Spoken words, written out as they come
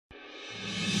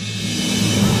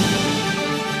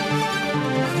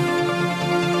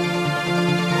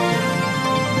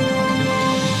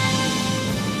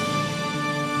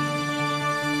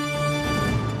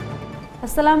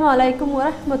Assalamualaikum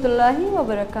warahmatullahi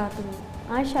wabarakatuh.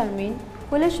 I Sharmin,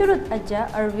 Pole Shurut Ajja,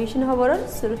 RVision Hovoror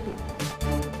Surhi.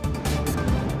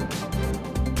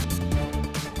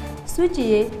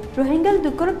 Suchiye, Rohingya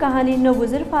Dukor Kahani no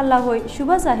Buzir Falla Hoi,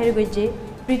 Shuba Zahir Guje,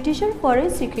 British Foreign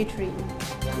Secretary.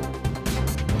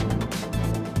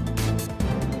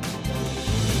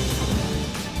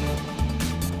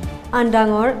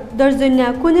 Andangor,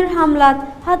 Dorzunya Kunir Hamlat,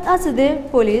 Hat Asade,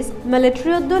 Police,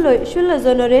 Military Dolo, Shula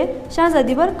Zonore,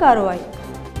 Shazadibar Karwai.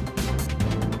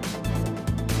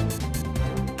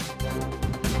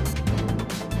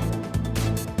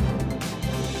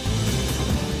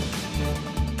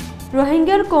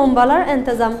 Rohingya Kombalar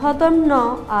Entazam Hatam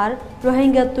No are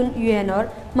Rohingya Tun Uenor,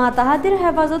 Matahadir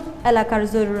Havazot Elakar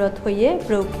Zurut Hoye,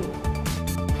 Broki.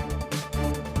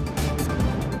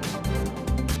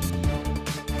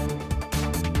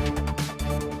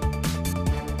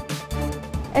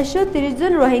 Esho 30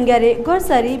 জন রোহিঙ্গারে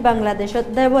গরসারি বাংলাদেশত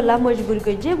দায়বলা মজবুর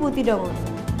গজে বুতি ডঙন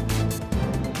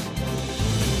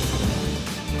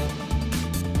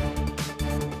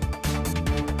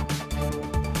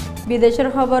বিদেশের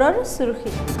খবরর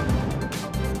সুরখি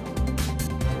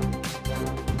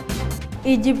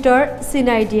ইজিপ্টর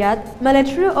সিনাইডিয়াত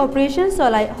military operation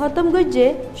চলাই খতম গজে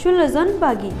 16 জন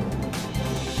বাগী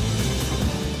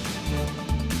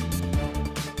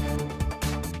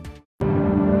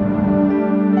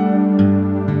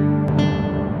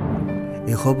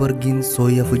खबर गिन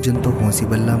सोया फुजंतो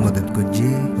possible मदद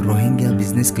गुजे रोहिंग्या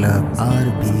बिजनेस क्लब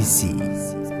RVision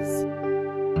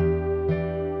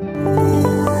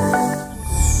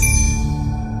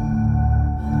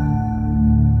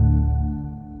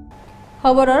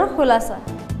खबरर खुलासा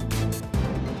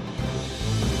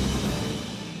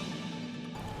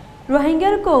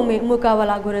रोहिंग्यार कौमे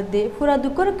मुकाबला गरदे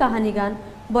फुरादुकर कहानी गान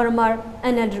बर्मार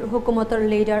एनएलडी हुकूमतर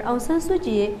लीडर आउं सान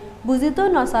सूचीए बुजितो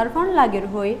नसारफान लागेर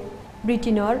होय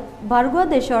ब्रिटेनर बारगुआ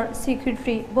देशर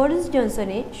सेक्रेटरी बोरिस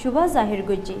जॉनसने शुभा जाहिर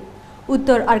गजी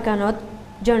उत्तर आरकानत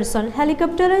जॉनसन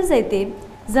हेलिकप्टर जाइते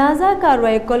जा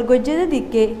कारवाई कल गजे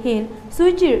दिके हिन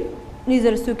सुचिर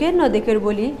निजर सुके न देखेर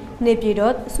बोली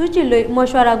नेपिरत सुचिर लई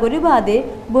मशवरा करि बादे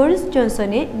बोरिस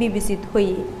जॉनसने बीबीसीत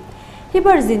होई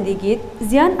हिबर जिंदगीत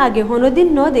जियान आगे होनोदिन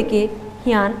न देखे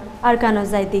हियान आरकानत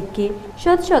जाइते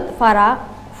शत फारा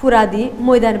फुरादी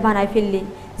मैदान बनाई फेलली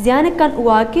जियान कान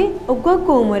वाके उग्गा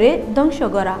कोमरे ধ্বংস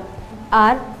করা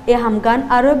আর এ হামগান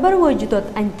আরবার ওজিতত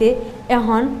আনতে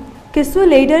এখন কিছু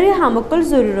লিডারের হামকল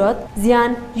জরুরত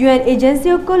জিয়ান ইউএন এজেন্সি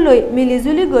অকল লই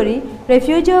মিলিজুলি গরি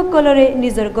রেফিউজি অকলরে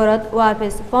নিজর গরত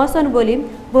ওয়াফেস পছন বলি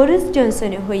বরিস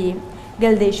জনসনে হইয়ে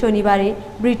গেলদে শনিবারে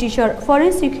ব্রিটিশর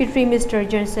ফরেন সেক্রেটারি মিস্টার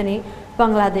জনসনে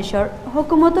বাংলাদেশর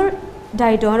হুকুমতর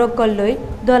দায়িত্ব অকল লই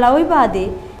দলাওই বাদে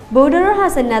বৰ্ডাৰৰ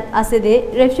হাসনাত আছে দে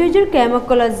ৰেফিউজিৰ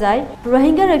কেমকলত যায়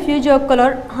ৰোহিঙ্গা ৰেফিউজি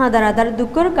অকলৰ হাদাৰাদাৰ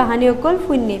দুখৰ কাহিনী অকল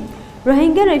ফুন্নি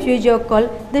ৰোহিঙ্গা ৰেফিউজি অকল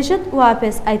দেশত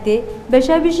ওয়াপেস আইতে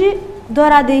বেশাবিশি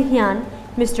ধরা দে হিয়ান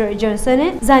মিস্টার জনসনে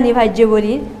জানি ভাজ্য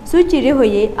বলি সুচিরে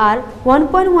হয়ে আর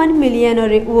 1.1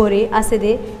 মিলিয়নরে ওরে আছে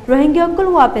দে রোহিঙ্গা অকল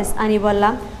ওয়াপেস আনি বললা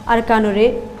আর কানরে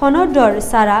ফনডর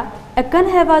সারা একান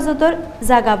হেফাজতৰ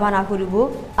জাগা বানা ফুৰিব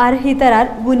আর হিতারার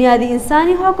বুনিয়াদী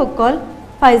ইনসানি হক অকল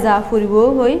ফাইজা ফুরিবো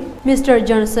হই মিস্টার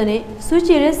জনসনে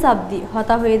সুচিরে সাবদি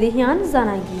হতা হয়ে দেহিয়ান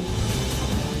জানাগি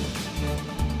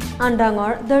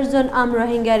আন্ডাঙর দর্জন আম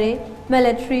রোহিঙ্গারে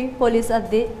মিলিটারি পুলিশ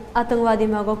আদে আতঙ্কবাদী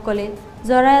মগকলে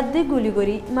জরায়াদে গুলি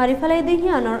গরি মারি ফেলাই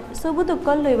দেহিয়ানর সবুত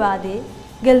অকল লইবা আদে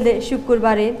গেলদে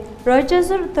শুক্রবারে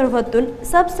রয়টার্সের তরফতুন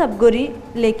সব গরি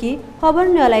লেকি খবর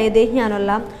নলায়ে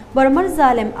দেহিয়ানল্লাহ বর্মার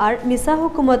জালেম আর মিসা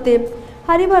হুকুমতে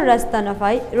হারিবার রাস্তা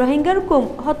নফাই রোহিঙ্গার কম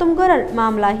খতম করার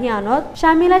মামলা হিয়ানত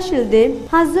শামিলা শিলদে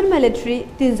 5 জন মিলিটারি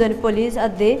 3 জন পুলিশ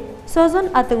আদে 6 জন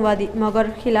আতঙ্কবাদী মগর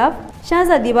খিলাফ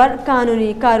শাহজাদিবার কানুনি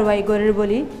কারওয়াই গরের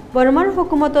বলি বর্মার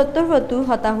হুকুমতর তরফতু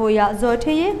হতা হইয়া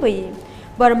জঠেয়ে হইয়ে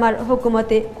বর্মার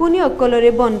হুকুমতে কুনি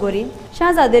অকলরে বন গরি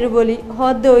শাহজাদের বলি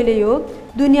হদ দইলেও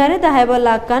দুনিয়ারে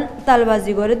দাহাইবলা কান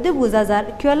তালবাজি গরে দে বুঝা যার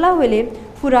কিয়লা হইলে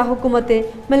পুরা হুকুমতে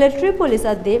মিলিটারি পুলিশ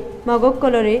আদে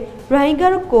মগকলরে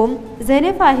রোহিঙ্গার কম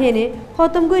জেনে ফাহেনে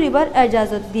খতম করিবার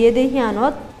এজাজত দিয়ে দে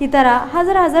হিয়ানত হিতারা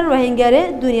হাজার হাজার রোহিঙ্গারে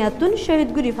দুনিয়াতুন শহীদ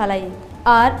গুরি ফালাই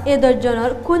আর এ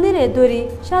দর্জনের কোনেরে ধরি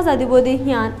সাজাদি বদে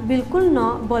হিয়ান বিলকুল ন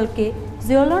বলকে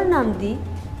জিওলর নাম দি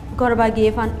গরবা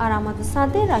গিয়ে ফান আরামত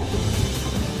সাথে রাখি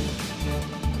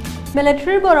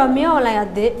মিলিটারি বড় মিয়া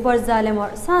ওলায়াদে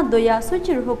বরজালেমর সাথ দইয়া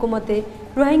সুচির হুকুমতে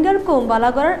রোহিঙ্গার কম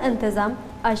বালাগরের ইন্তজাম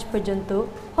আজ পর্যন্ত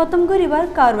খতম করিবার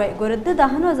কারওয়াই গরদে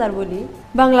 10,000 বলি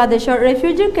বাংলাদেশের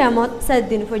রেফিউজি ক্যাম্পত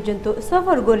 7 দিন পর্যন্ত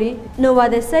সফর করি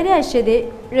নওয়াদে সারি আসে দে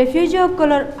রেফিউজি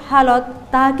অকলর হালত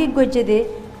তাহাকিক গজে দে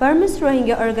Burmese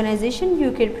Rohingya Organization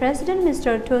UK's President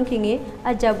Mr. Tonkinge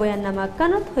ajja boyannama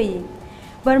kanat hoyi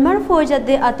বার্মার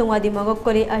ফৌজাদে আতঙ্কবাদী মগক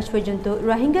করে আজ পর্যন্ত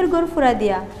রোহিঙ্গার গড় ফুরা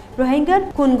দিয়া রোহিঙ্গার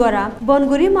খুন গড়া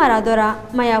বনগুড়ি মারা ধরা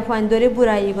মায়া ফাইন ধরে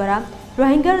বুড়াই গড়া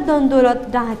রোহিঙ্গার দন্দৌলত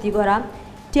ডাহাতি গড়া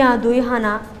টিয়া দুই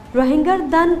হানা রোহিঙ্গার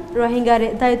দান রোহিঙ্গারে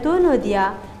দায়িত্ব নদিয়া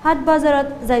হাট বাজারত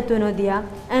যাইতো নদিয়া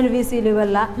NVC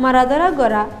লেভেল্লা মারা ধরা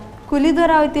গড়া কুলি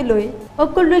ধরা হইতে লই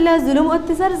অকলডুল্লা জুলুম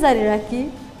অত্যাচার জারি রাখি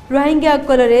রোহিঙ্গা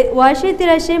অকলরে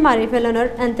 83 মারি ফেলানোর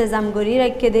ইন্তজাম করি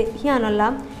রাখে দে হিয়ানল্লা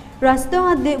রাষ্ট্র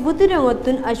মধ্যে বুতি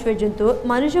রঙতুন আজ পর্যন্ত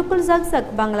মানুষ সকল জাগ জাগ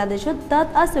বাংলাদেশত দাঁত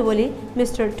আছে বলে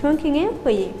মিস্টার ঠোংখিংয়ে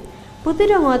হয়ে বুতি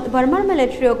রঙত বার্মার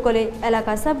মিলিটারি অকলে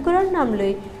এলাকা সাফ করার নাম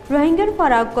লই রোহিঙ্গার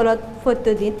ফারা অকলত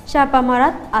প্রত্যেকদিন চাপা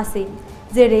মারাত আছে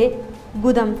যেরে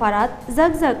গুদাম ফারাত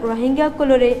জাগ জাগ রোহিঙ্গা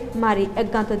অকলরে মারি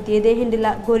একগাঁত দিয়ে দে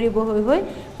হিন্দিলা গরিব হই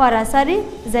ফারাসারি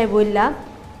যাই বললা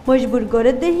মজবুর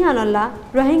করে দে হিয়ানল্লা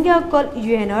রোহিঙ্গা অকল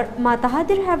UN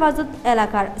মাতাহাতির হেফাজত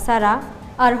এলাকার সারা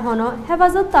আর হন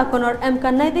হেফাজত তাকনর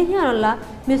এমকান্নাই দেহিয়ানল্লা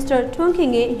মিস্টার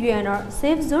ঠোংখিংয়ে UN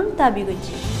সেফ জোন দাবি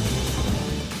করছে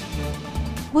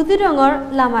বুদিরঙর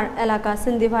লামার এলাকা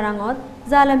সিন্দিভারাঙত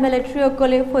জালে মিলিটারি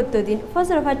অকলে প্রত্যেকদিন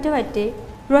ফসর ফাটতে ফাটতে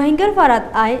রোহিঙ্গার ফারাত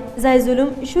আয় যাই জুলুম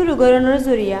শুরু করানোর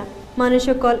জরিয়া মানুষ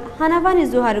সকল হানাপানি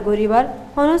জোহার গরিবার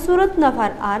হন সুরত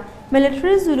নফার আর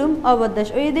মিলিটারি জুলুম অবদাস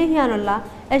ওই দেহিয়ানল্লা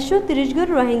 130 গড়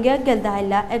রোহিঙ্গা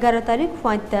গেলদাহাইলা 11 তারিখ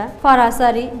ফাঁইতা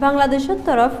ফারাসারি বাংলাদেশের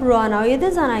তরফ রওনা হইতে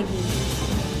জানা গিয়ে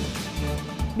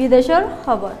বিদেশের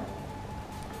খবর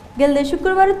গেলদে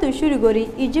শুক্রবার তুই শুরু করি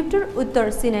ইজিপ্টের উত্তর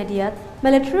সিনাইডিয়াত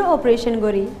মিলিটারি অপারেশন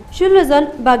করি 16 জন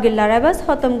বাগিল্লা রাবাস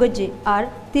খতম গজি আর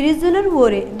 30 জনের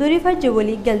ওরে দড়ি ফাইজে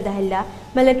বলি গেলদাহাইলা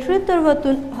মিলিটারি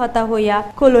তরফতুন হতা হইয়া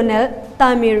কলোনেল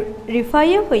তামির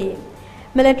রিফাইয়ে হইয়ে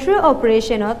মিলিটারি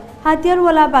অপারেশনত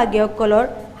হাতিয়ারওয়ালা বাগে অকলর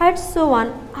হাইটসোয়ান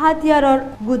হাতিয়ারর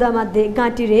গুদামাদে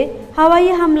গাঁটিরে হাওয়াই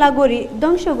হামলা করি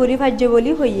ধ্বংস করি ভাজ্য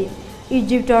বলি হইয়ে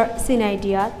ইজিপ্টর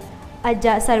সিনাইডিয়াত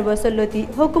আজ্জা 4 বছর লতি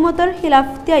হুকুমতর খিলাফ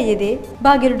তিয়াইয়ে দে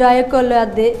বাগির ডায়ে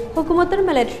কল্যাদে হুকুমতর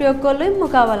মিলিটারি অকলই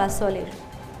মোকাবেলা চলের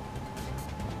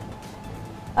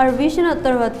RVision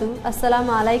উত্তর হতু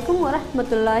আসসালামু আলাইকুম ওয়া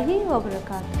রাহমাতুল্লাহি ওয়া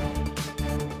বারাকাতুহু।